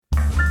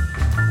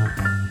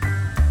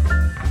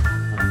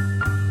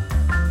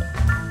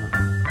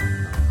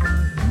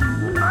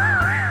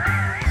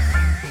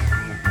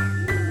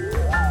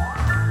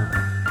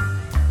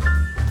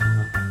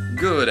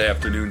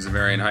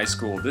Xaverian High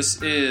School.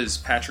 This is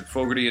Patrick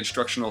Fogarty,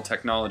 Instructional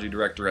Technology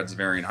Director at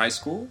Xaverian High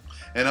School.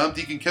 And I'm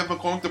Deacon Kevin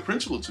McCormick, the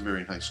principal at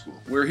Xaverian High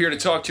School. We're here to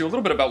talk to you a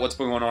little bit about what's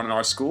going on in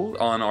our school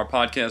on our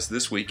podcast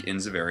This Week in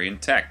Xaverian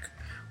Tech.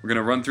 We're going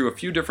to run through a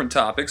few different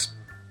topics,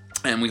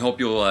 and we hope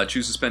you'll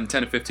choose to spend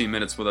 10 to 15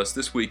 minutes with us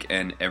this week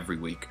and every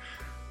week.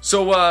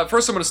 So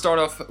first I'm going to start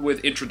off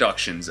with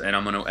introductions, and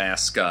I'm going to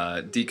ask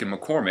Deacon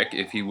McCormick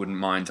if he wouldn't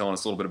mind telling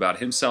us a little bit about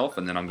himself,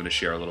 and then I'm going to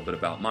share a little bit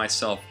about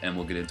myself, and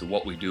we'll get into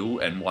what we do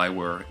and why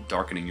we're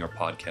darkening your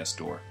podcast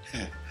door.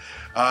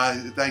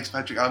 Thanks,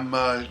 Patrick. I've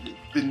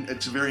been at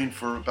Xaverian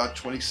for about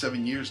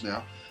 27 years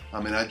now.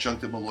 I'm an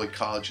adjunct at Malloy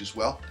College as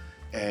well,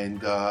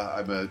 and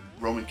I'm a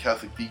Roman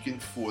Catholic deacon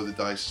for the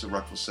Diocese of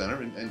Rockville Center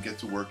and get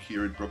to work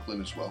here in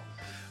Brooklyn as well.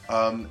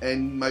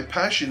 And my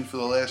passion for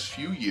the last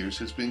few years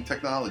has been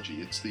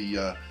technology. It's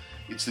the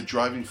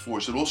driving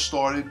force. It all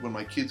started when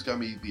my kids got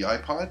me the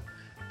iPod,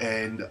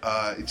 and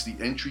it's the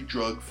entry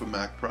drug for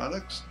Mac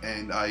products.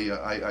 And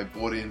I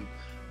bought in,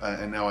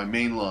 and now I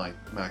mainline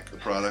Mac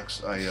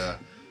products.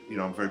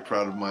 I'm very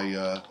proud of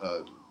my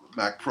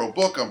Mac Pro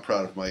book. I'm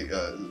proud of my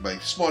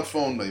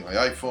smartphone, my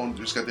iPhone.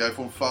 Just got the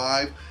iPhone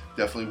 5.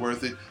 Definitely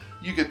worth it.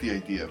 You get the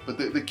idea. But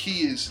the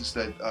key is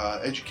that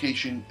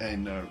education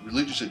and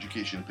religious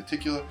education in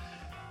particular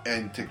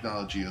and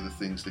technology are the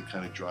things that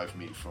kind of drive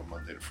me from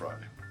Monday to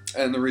Friday.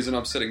 And the reason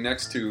I'm sitting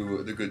next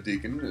to the good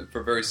deacon,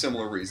 for very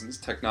similar reasons,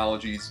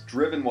 technology's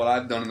driven what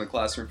I've done in the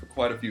classroom for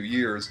quite a few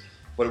years,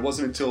 but it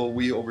wasn't until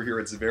we over here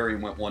at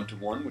Xaverian went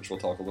one-to-one, which we'll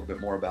talk a little bit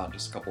more about in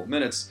just a couple of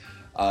minutes,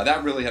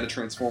 that really had a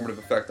transformative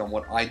effect on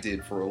what I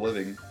did for a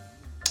living.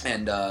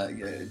 And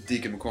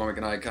Deacon McCormick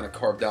and I kind of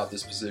carved out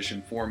this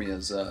position for me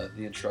as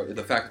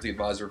the faculty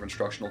advisor of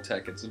instructional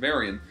tech at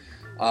Xaverian.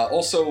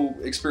 Also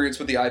experienced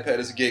with the iPad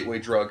as a gateway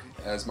drug,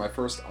 as my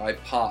first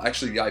iPod,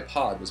 actually the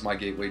iPod was my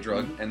gateway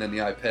drug, and then the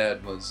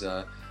iPad was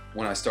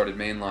when I started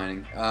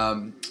mainlining.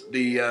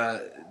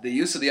 The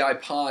use of the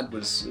iPod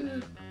was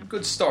a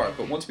good start,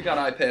 but once we got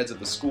iPads at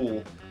the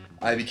school,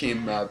 I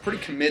became pretty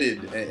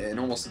committed and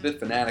almost a bit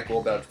fanatical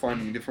about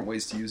finding different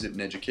ways to use it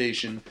in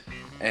education.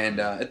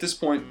 And at this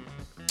point,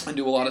 I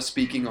do a lot of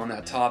speaking on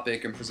that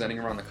topic and presenting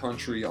around the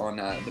country on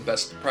the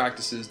best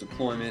practices,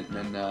 deployment,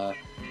 and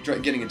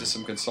getting into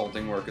some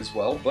consulting work as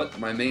well. But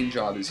my main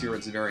job is here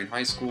at Xaverian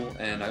High School,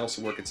 and I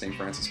also work at St.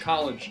 Francis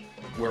College,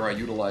 where I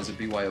utilize a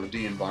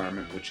BYOD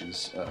environment, which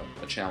is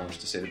a challenge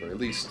to say the very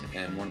least,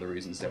 and one of the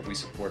reasons that we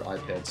support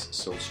iPads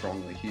so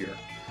strongly here.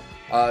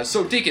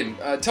 So, Deacon,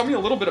 tell me a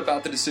little bit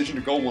about the decision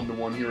to go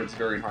one-to-one here at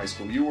Xaverian High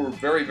School. You were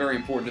very, very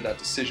important to that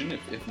decision,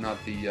 if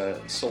not the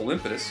sole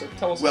impetus. So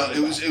tell us. Well, it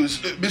was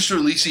Mr.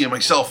 Alisi and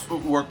myself who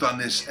worked on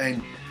this,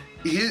 and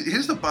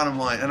here's the bottom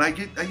line. And I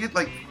get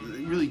like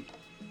really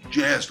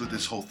jazzed with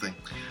this whole thing.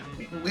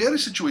 We had a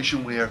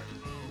situation where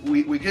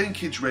we're getting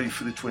kids ready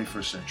for the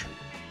 21st century,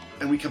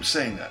 and we kept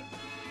saying that,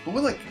 but we're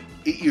like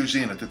 8 years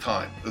in at the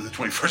time of the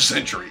 21st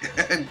century,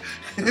 and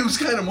it was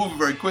kind of moving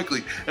very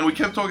quickly, and we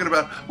kept talking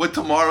about what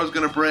tomorrow's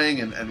going to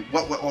bring and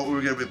what we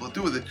were going to be able to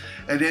do with it.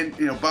 And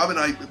then Bob and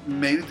I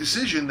made a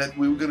decision that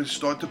we were going to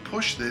start to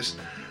push this.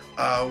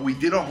 We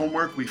did our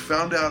homework. We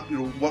found out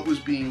what was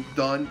being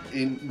done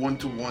in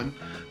one-to-one.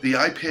 The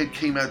iPad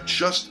came out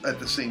just at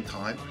the same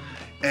time,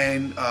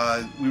 and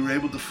we were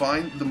able to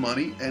find the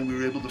money, and we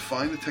were able to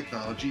find the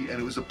technology, and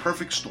it was a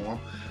perfect storm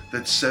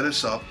that set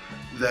us up,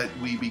 that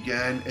we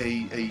began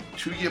a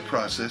 2-year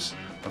process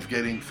of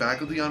getting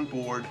faculty on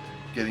board,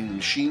 getting the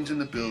machines in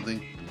the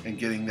building, and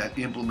getting that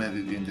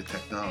implemented into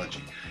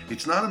technology.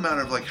 It's not a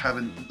matter of like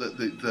having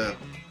the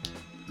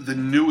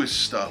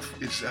newest stuff,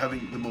 it's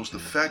having the most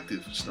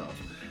effective stuff.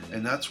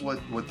 And that's what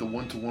the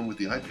one-to-one with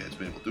the iPad's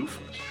been able to do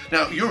for us.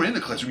 Now, you're in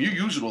the classroom, you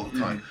use it all the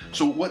time. Mm-hmm.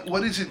 So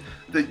what is it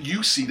that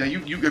you see? Now,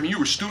 you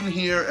were a student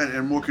here at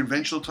a more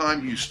conventional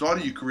time. You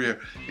started your career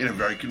in a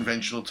very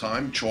conventional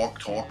time, chalk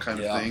talk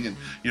kind of thing.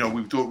 And,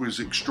 we thought it was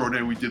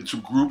extraordinary. We did some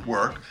group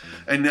work.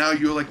 And now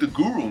you're like the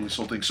guru in this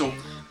whole thing. So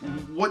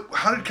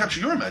how did it capture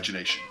your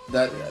imagination?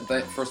 That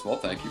first of all,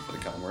 thank you for the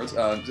kind words.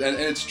 And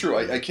it's true.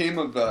 I came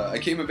of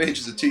age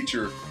as a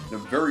teacher in a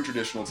very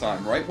traditional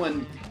time, right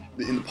when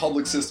in the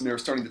public system, they were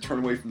starting to turn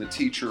away from the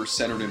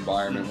teacher-centered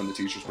environment when the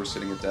teachers were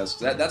sitting at desks.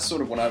 That's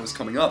sort of when I was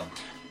coming up.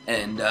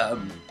 And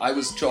I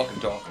was chalk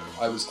and talk.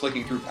 I was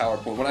clicking through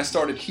PowerPoint. When I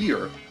started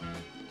here,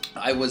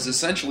 I was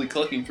essentially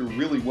clicking through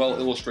really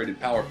well-illustrated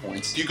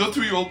PowerPoints. Do you go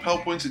through your old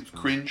PowerPoints and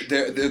cringe?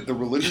 The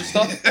religion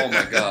stuff? Oh,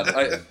 my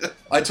God.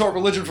 I taught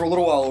religion for a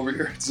little while over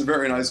here at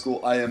Xaverian High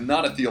School. I am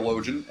not a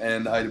theologian,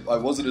 and I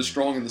wasn't as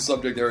strong in the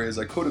subject area as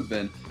I could have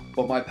been.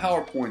 But my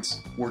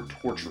PowerPoints were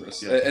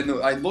torturous. Yeah. And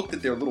I looked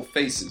at their little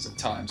faces at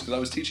times, because I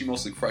was teaching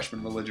mostly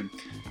freshman religion,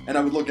 and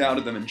I would look out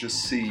at them and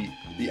just see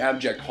the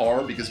abject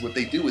horror, because what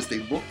they do is they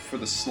look for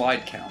the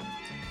slide count.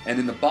 And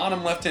in the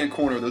bottom left-hand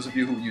corner, those of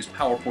you who use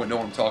PowerPoint know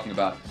what I'm talking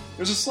about,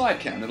 there's a slide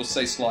count. It'll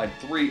say slide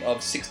 3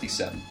 of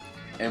 67.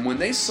 And when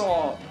they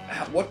saw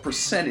what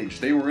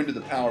percentage they were into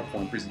the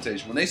PowerPoint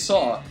presentation, when they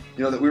saw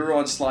that we were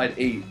on slide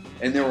 8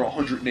 and there were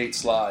 108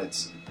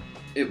 slides,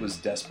 It was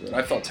desperate.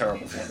 I felt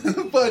terrible for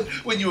him. But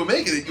when you were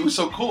making it, you were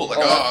so cool. Like,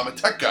 I'm a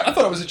tech guy. I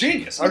thought I was a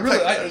genius.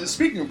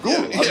 Speaking of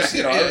guru,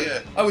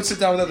 I would sit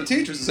down with other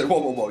teachers and say,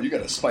 whoa, you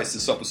got to spice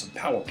this up with some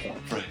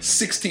PowerPoint. Right.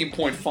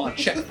 16-point font,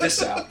 check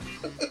this out.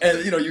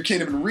 And, you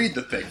can't even read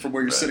the thing from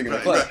where you're sitting in the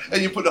class. Right.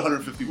 And you put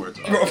 150 words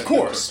on it. Of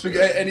course.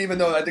 And even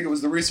though I think it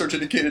was the research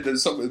indicated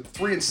that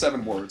 3 and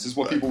 7 words is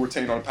what people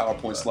retain on a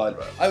PowerPoint slide,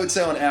 I would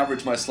say on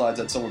average my slides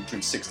had somewhere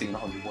between 60 and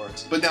 100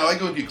 words. But now I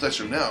go into your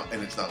classroom now,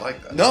 and it's not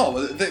like that.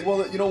 No.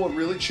 You know what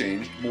really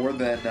changed more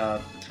than...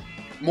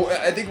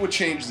 I think what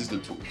changed is the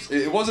tools.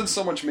 It wasn't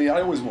so much me.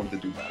 I always wanted to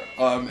do better.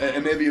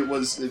 And maybe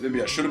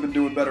I should have been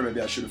doing better.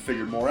 Maybe I should have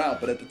figured more out.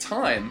 But at the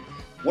time,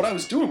 what I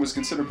was doing was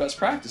considered best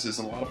practices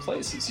in a lot of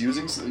places.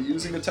 Using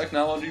the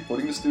technology,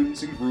 putting the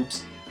students in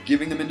groups,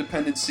 giving them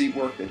independent seat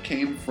work that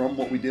came from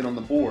what we did on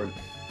the board.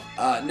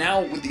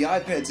 Now, with the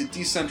iPads, it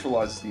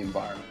decentralizes the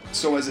environment.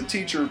 So as a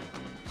teacher,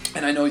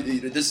 and I know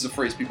this is a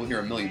phrase people hear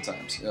a million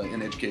times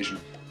in education,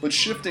 but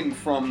shifting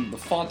from the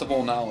font of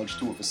all knowledge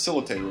to a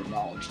facilitator of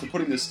knowledge, to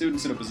putting the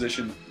students in a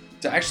position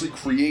to actually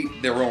create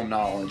their own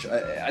knowledge,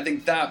 I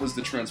think that was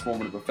the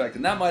transformative effect.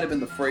 And that might have been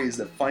the phrase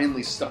that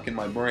finally stuck in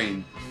my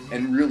brain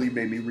and really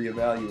made me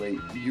reevaluate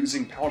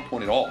using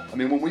PowerPoint at all. I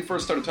mean, when we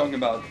first started talking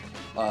about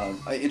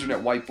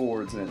internet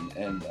whiteboards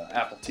and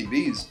Apple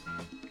TVs,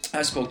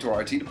 I spoke to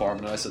our IT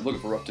department and I said, look,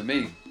 if it were up to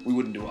me, we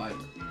wouldn't do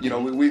either.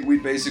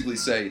 We'd basically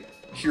say,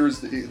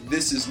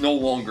 this is no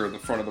longer the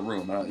front of the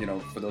room.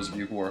 For those of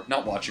you who are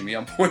not watching me,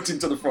 I'm pointing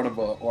to the front of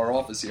our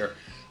office here.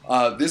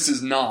 This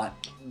is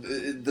not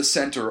the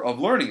center of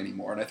learning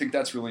anymore, and I think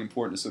that's really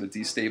important to sort of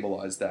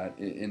destabilize that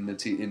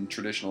in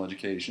traditional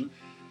education.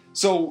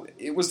 So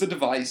it was the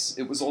device.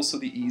 It was also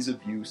the ease of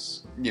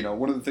use.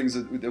 One of the things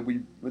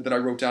that I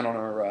wrote down on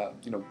our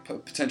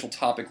potential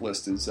topic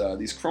list is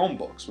these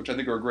Chromebooks, which I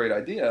think are a great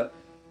idea.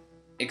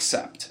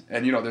 Except,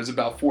 and there's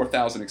about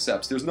 4,000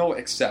 excepts. There's no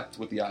except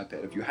with the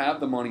iPad. If you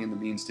have the money and the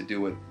means to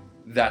do it,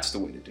 that's the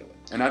way to do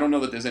it. And I don't know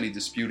that there's any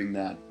disputing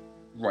that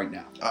right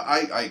now.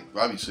 I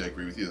obviously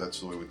agree with you. That's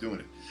the way we're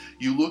doing it.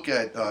 You look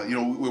at,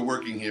 we're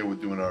working here. We're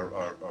doing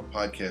our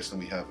podcast, and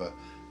we have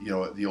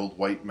the old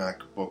white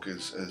MacBook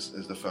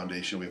as the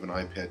foundation. We have an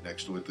iPad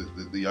next to it.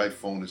 The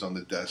iPhone is on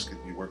the desk,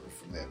 and you're working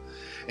from there.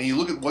 And you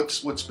look at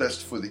what's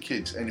best for the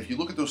kids. And if you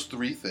look at those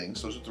 3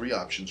 things, those are 3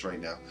 options right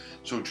now.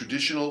 So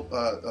traditional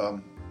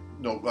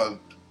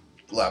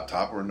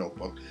laptop or a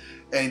notebook.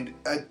 And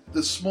at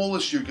the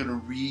smallest you're going to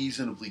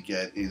reasonably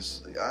get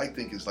is like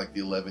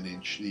the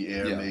 11-inch, the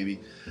Air maybe.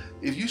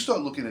 If you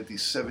start looking at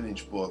these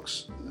 7-inch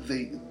books,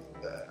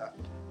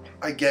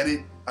 I get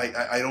it.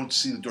 I don't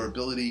see the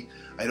durability.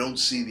 I don't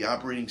see the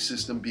operating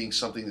system being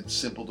something that's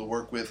simple to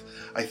work with.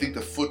 I think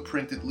the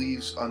footprint it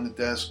leaves on the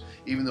desk,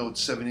 even though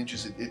it's 7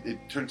 inches, it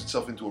turns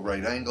itself into a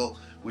right angle,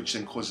 which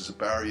then causes a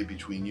barrier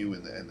between you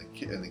and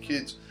the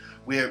kids.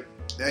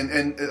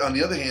 And on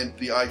the other hand,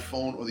 the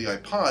iPhone or the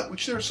iPod,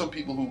 which there are some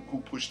people who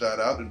push that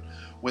out, and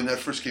when that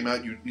first came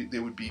out,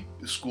 there would be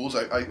schools,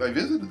 I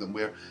visited them,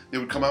 where they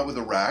would come out with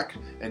a rack,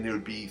 and there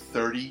would be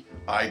 30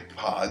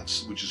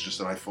 iPods, which is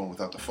just an iPhone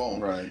without the phone,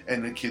 right.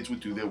 And the kids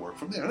would do their work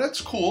from there. And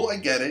that's cool, I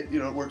get it,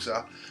 it works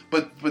out.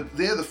 But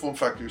there, the form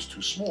factor is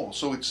too small.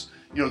 So it's,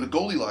 the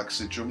Goldilocks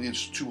syndrome,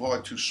 it's too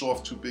hard, too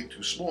soft, too big,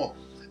 too small.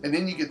 And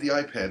then you get the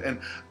iPad,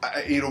 and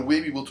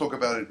maybe we'll talk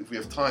about it if we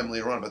have time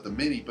later on about the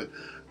Mini. But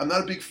I'm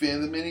not a big fan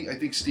of the Mini. I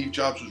think Steve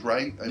Jobs was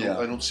right. I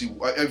don't see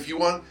if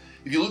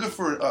you're looking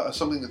for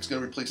something that's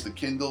going to replace the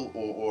Kindle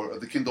or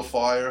the Kindle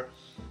Fire,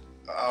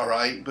 all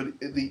right. But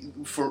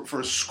for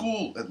a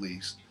school at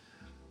least,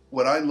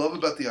 what I love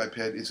about the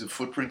iPad is the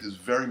footprint is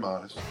very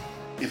modest.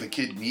 If a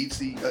kid needs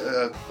the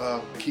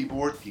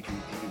keyboard, he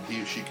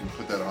or she can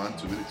put that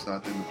onto it. It's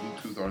not, then the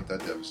Bluetooth aren't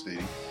that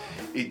devastating.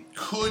 It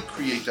could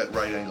create that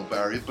right angle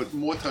barrier, but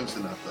more times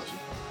than not doesn't.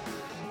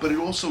 But it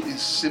also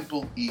is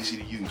simple, easy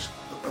to use.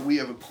 We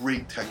have a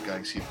great tech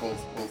guys here,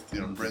 both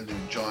Brendan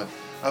and John,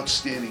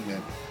 outstanding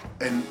men.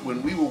 And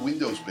when we were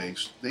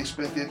Windows-based, they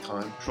spent their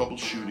time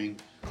troubleshooting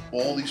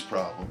all these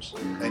problems.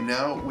 Mm-hmm. And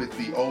now with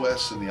the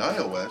OS and the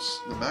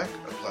iOS, the Mac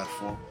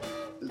platform,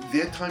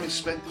 their time is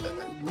spent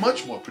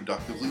much more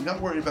productively,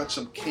 not worrying about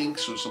some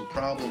kinks or some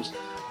problems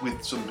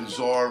with some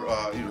bizarre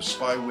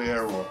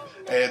spyware or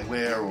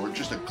adware or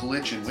just a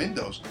glitch in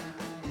Windows.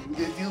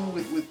 They're dealing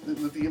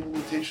with the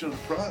implementation of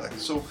the product.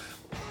 So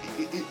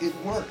it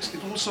works.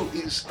 It also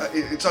is,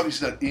 it's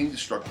obviously not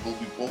indestructible.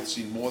 We've both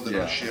seen more than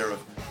our share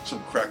of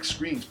some cracked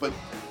screens. But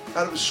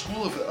out of a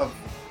school of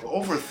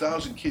over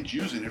 1,000 kids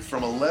using it,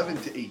 from 11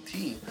 to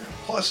 18,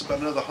 plus about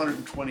another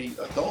 120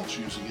 adults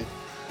using it,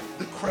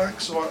 the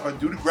cracks are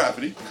due to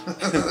gravity.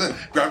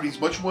 Gravity is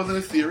much more than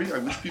a theory. I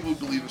wish people would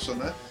believe us on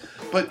that.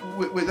 But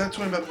we're not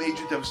talking about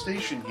major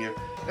devastation here,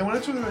 and we're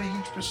not talking about a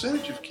huge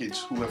percentage of kids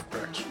who have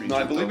cracked screens. No,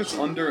 I believe it's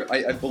under.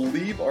 I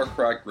believe our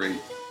crack rate,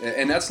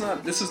 and that's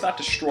not. This is not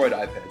destroyed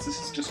iPads.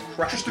 This is just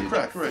cracked. Just a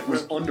crack, right?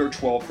 Was under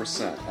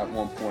 12% at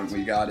one point.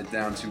 We got it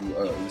down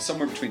to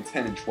somewhere between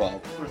 10 and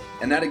 12,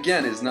 and that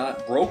again is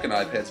not broken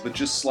iPads, but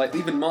just slightly.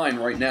 Even mine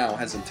right now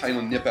has a tiny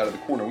nip out of the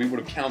corner. We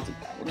would have counted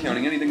that. We're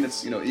counting anything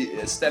that's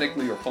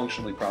aesthetically or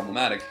functionally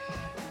problematic,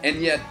 and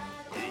yet.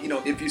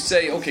 If you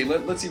say, okay,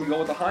 let's even go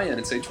with the high end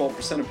and say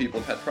 12% of people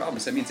have had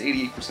problems, that means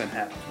 88%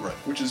 have, right?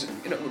 Which is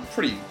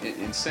pretty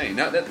insane.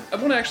 Now, I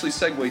want to actually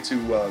segue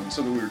to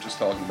something we were just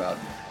talking about.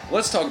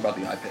 Let's talk about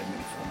the iPad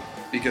Mini for a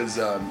minute, because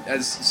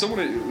as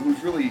someone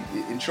who's really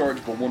in charge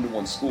of a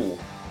one-to-one school,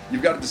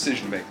 you've got a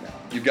decision to make now.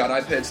 You've got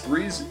iPads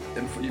 3s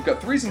and you've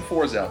got 3s and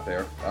 4s out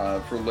there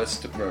for a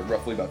list of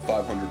roughly about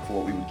 500 for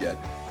what we would get.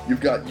 You've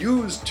got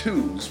used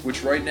 2s,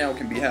 which right now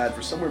can be had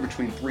for somewhere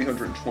between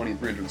 $320 and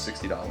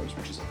 $360,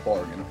 which is a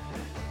bargain.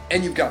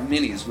 And you've got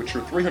minis, which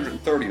are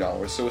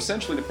 $330, so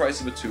essentially the price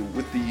of a 2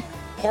 with the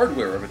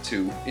hardware of a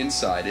 2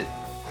 inside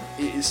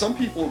it. Some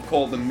people have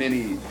called the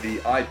Mini the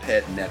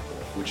iPad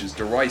network, which is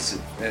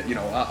derisive.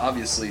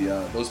 Obviously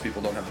those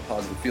people don't have a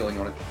positive feeling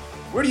on it.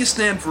 Where do you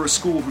stand for a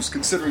school who's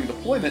considering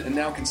deployment and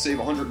now can save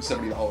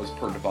 $170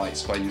 per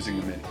device by using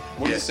the Mini?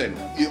 What do you say to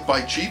that?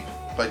 Buy cheap,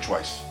 buy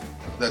twice.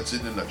 That's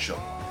it in a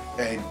nutshell.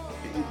 And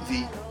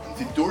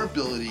the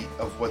durability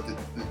of what the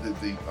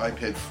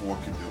iPad 4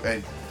 can do.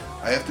 And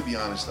I have to be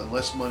honest,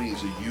 unless money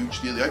is a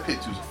huge deal, the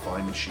iPad 2 is a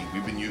fine machine.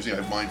 We've been using it.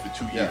 I have mine for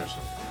 2 years.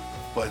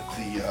 But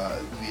the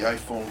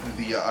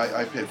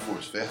iPad 4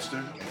 is faster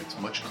and it's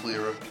much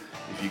clearer.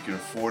 If you can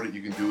afford it,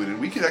 you can do it. And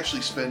we could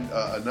actually spend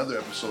another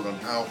episode on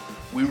how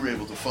we were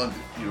able to fund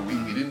it.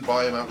 We didn't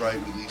buy them outright,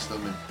 we leased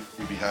them, and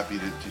we'd be happy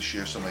to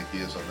share some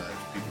ideas on that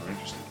if people are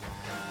interested.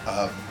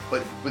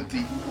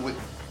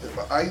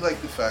 I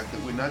like the fact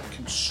that we're not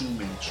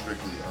consuming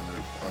strictly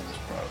on this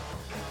product.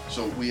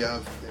 So we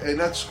have, and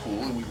that's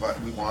cool, and we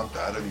want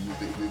that. I mean,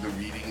 the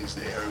reading is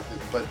there,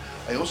 but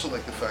I also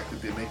like the fact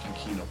that they're making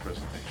keynote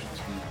presentations.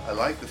 I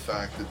like the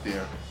fact that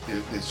they're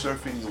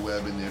surfing the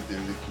web and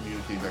they're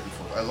communicating back and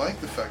forth. I like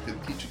the fact that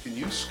a teacher can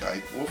use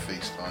Skype or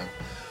FaceTime,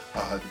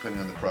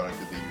 depending on the product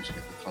that they're using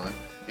at the time,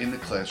 in the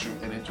classroom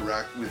and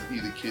interact with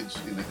either kids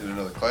in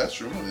another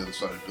classroom on the other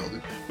side of the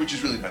building, which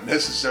is really not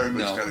necessary,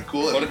 but it's kind of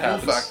cool.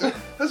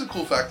 That's a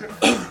cool factor.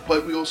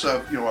 But we also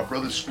have, our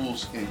brothers'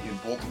 schools in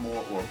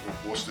Baltimore or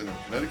Boston or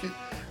Connecticut,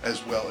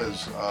 as well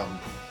as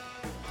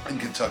in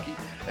Kentucky,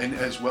 and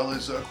as well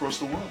as across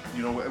the world.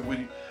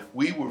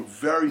 We were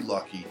very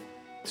lucky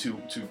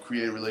to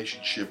create a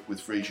relationship with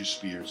Fraser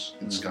Spears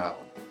in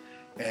Scotland.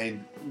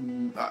 And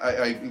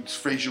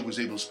Fraser was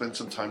able to spend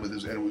some time with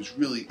us, and it was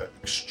really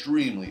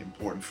extremely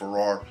important for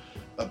our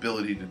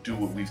ability to do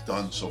what we've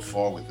done so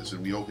far with this.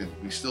 And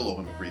we still owe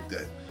him a great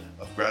debt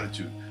of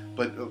gratitude.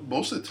 But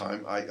most of the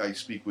time, I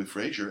speak with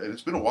Fraser, and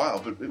it's been a while.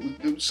 But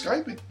it was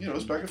Skype, it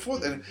was back and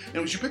forth, and it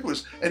was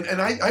ubiquitous.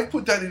 And I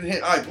put that in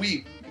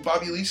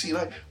Bobby Lisi and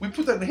I, we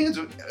put that in the hands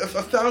of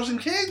 1,000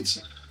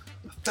 kids.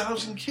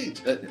 1,000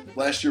 kids.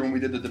 Last year when we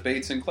did the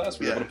debates in class,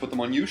 we were able to put them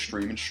on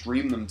Ustream and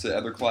stream them to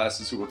other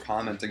classes who were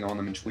commenting on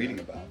them and tweeting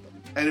about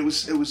them. And it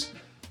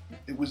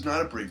was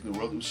not a brave new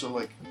world. It was so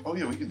like, oh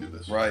yeah, we can do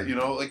this. Right.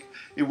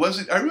 It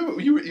wasn't. I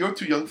remember you're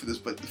too young for this,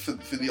 but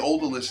for the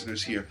older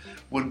listeners here,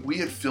 when we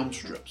had film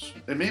strips,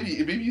 and maybe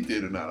you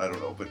did or not, I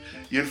don't know, but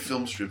you had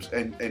film strips,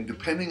 and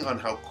depending on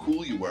how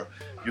cool you were,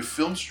 your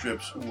film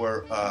strips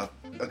were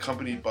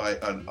accompanied by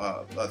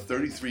a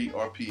 33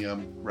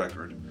 RPM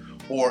record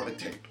or a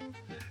tape.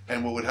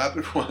 And what would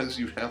happen was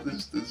you'd have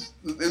this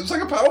it was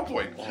like a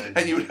PowerPoint,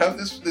 and you would have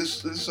this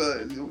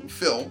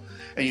film,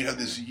 and you have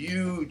this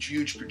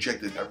huge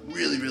projector that got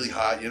really, really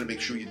hot. You had to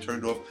make sure you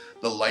turned off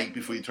the light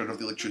before you turned off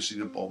the electricity,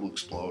 the bulb will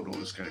explode, all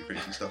this kind of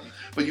crazy stuff.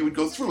 But you would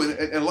go through it,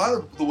 and a lot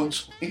of the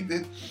ones we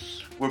did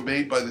were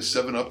made by the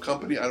 7-Up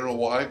company. I don't know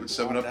why, but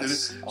 7-Up did it.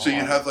 So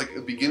you'd have like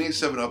a beginning of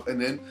 7-Up, and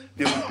then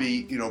there would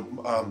be,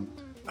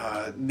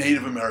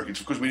 Native Americans,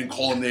 because we didn't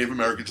call them Native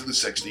Americans in the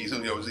 60s.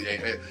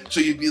 And, so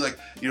you'd be like,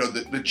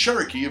 the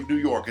Cherokee of New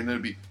York, and then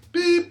it'd be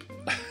beep.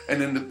 And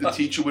then the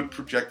teacher would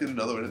project it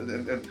another one,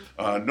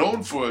 and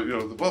known for,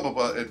 the blah, blah,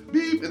 blah, and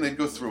beep, and then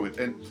go through it.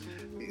 And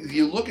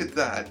you look at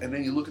that, and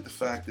then you look at the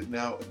fact that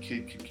now a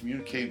kid can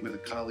communicate with a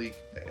colleague,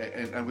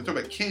 and we're talking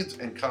about kids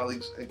and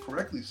colleagues, and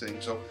correctly saying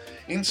so,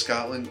 in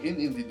Scotland, in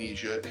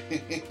Indonesia,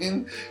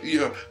 in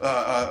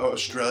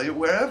Australia,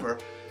 wherever.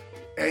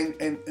 And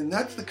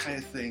that's the kind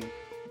of thing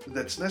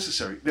that's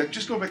necessary. Now,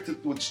 just go back to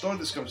what started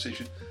this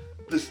conversation.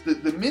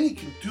 The Mini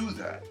can do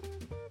that,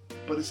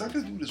 but it's not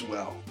going to do it as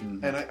well.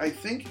 Mm-hmm. And I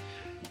think,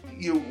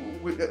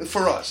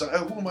 for us,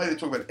 who am I to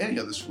talk about any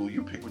other school?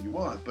 You pick what you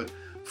want. But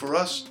for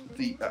us,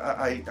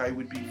 I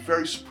would be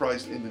very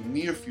surprised in the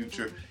near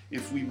future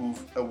if we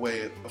move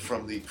away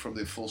from the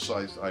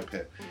full-sized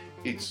iPad.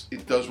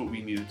 It does what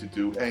we need it to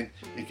do, and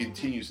it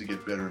continues to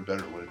get better and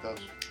better at what it does.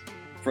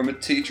 From a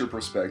teacher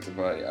perspective,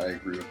 I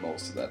agree with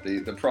most of that.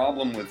 The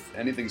problem with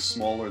anything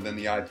smaller than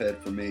the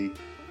iPad for me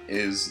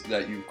is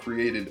that you've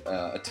created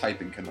a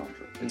typing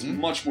conundrum. It's Mhm.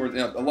 much more.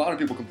 A lot of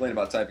people complain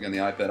about typing on the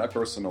iPad. I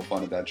personally don't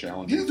find it that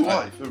challenging. Neither do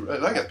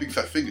I. I got big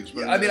fat fingers.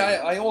 But I mean,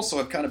 I also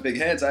have kind of big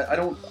hands. I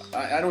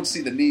don't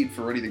see the need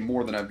for anything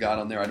more than I've got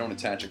on there. I don't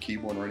attach a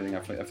keyboard or anything.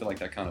 I feel like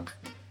that kind of,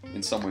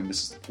 in some way,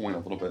 misses the point a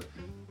little bit.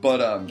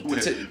 But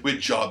we're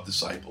job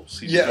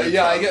disciples. Yeah.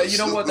 You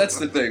know what? That's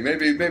the thing.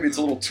 Maybe it's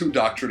a little too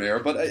doctrinaire.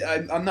 But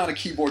I'm not a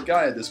keyboard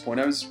guy at this point.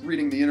 I was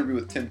reading the interview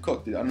with Tim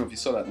Cook. I don't know if you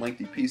saw that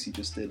lengthy piece he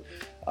just did,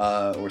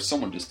 or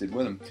someone just did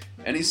with him.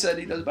 And he said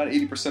he does about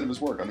 80% of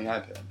his work on the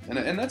iPad.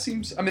 And that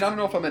seems. I mean, I don't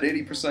know if I'm at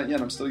 80% yet.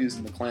 I'm still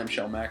using the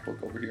clamshell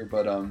MacBook over here.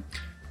 But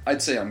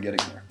I'd say I'm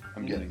getting there.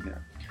 I'm getting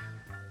there.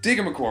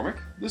 Deacon McCormick,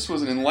 this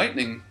was an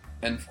enlightening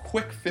and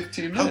quick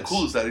 15 minutes. How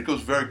cool is that? It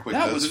goes very quick.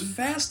 That was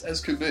fast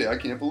as could be. I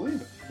can't believe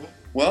it.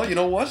 Well, you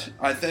know what?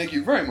 I thank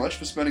you very much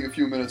for spending a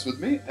few minutes with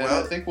me, and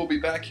I think we'll be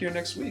back here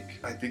next week.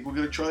 I think we're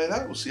going to try it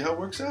out. We'll see how it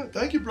works out.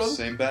 Thank you, brother.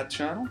 Same bad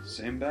channel,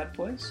 same bad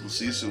place. We'll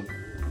see you soon.